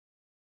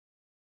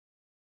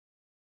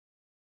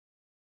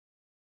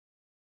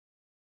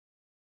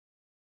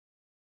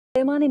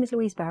So my name is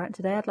Louise Barrett.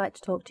 Today I'd like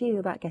to talk to you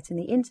about getting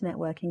the internet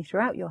working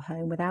throughout your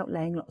home without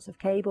laying lots of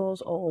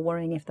cables or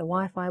worrying if the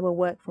Wi-Fi will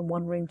work from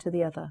one room to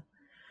the other.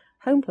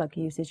 Homeplug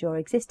uses your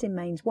existing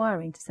mains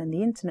wiring to send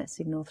the internet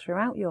signal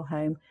throughout your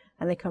home,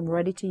 and they come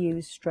ready to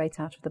use straight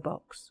out of the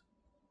box.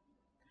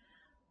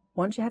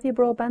 Once you have your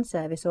broadband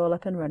service all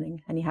up and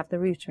running and you have the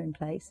router in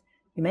place,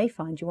 you may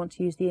find you want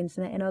to use the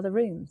internet in other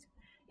rooms.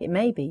 It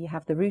may be you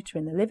have the router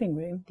in the living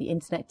room, the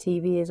internet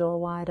TV is all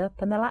wired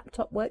up and the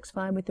laptop works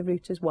fine with the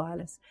router's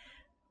wireless.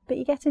 But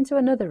you get into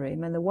another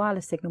room and the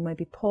wireless signal may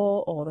be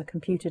poor or the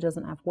computer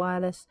doesn't have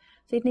wireless,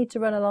 so you'd need to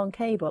run a long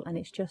cable and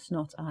it's just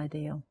not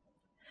ideal.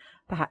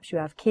 Perhaps you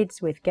have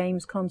kids with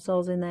games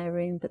consoles in their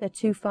room, but they're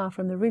too far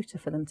from the router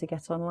for them to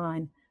get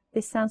online.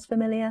 This sounds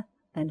familiar?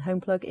 Then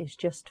Homeplug is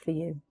just for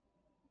you.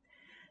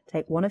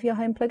 Take one of your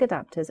Homeplug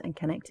adapters and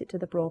connect it to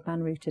the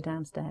broadband router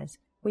downstairs.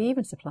 We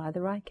even supply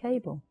the right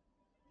cable.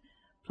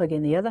 Plug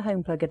in the other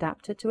Homeplug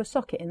adapter to a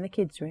socket in the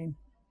kids' room.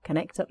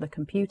 Connect up the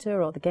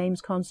computer or the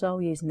games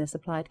console using the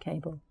supplied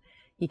cable.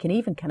 You can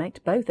even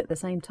connect both at the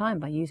same time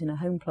by using a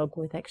Homeplug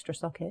with extra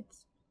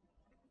sockets.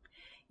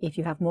 If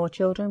you have more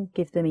children,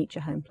 give them each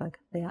a Homeplug.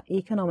 They are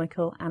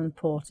economical and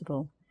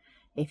portable.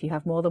 If you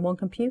have more than one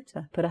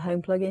computer, put a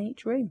Homeplug in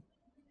each room.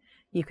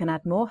 You can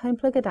add more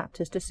Homeplug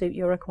adapters to suit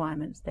your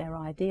requirements. They're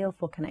ideal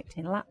for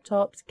connecting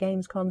laptops,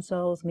 games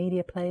consoles,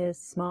 media players,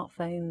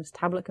 smartphones,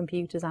 tablet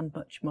computers and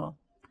much more.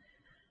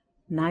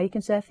 Now you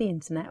can surf the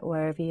internet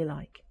wherever you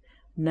like.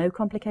 No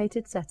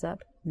complicated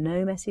setup,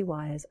 no messy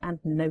wires and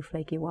no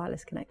flaky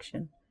wireless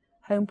connection.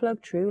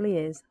 Homeplug truly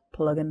is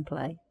plug and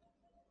play.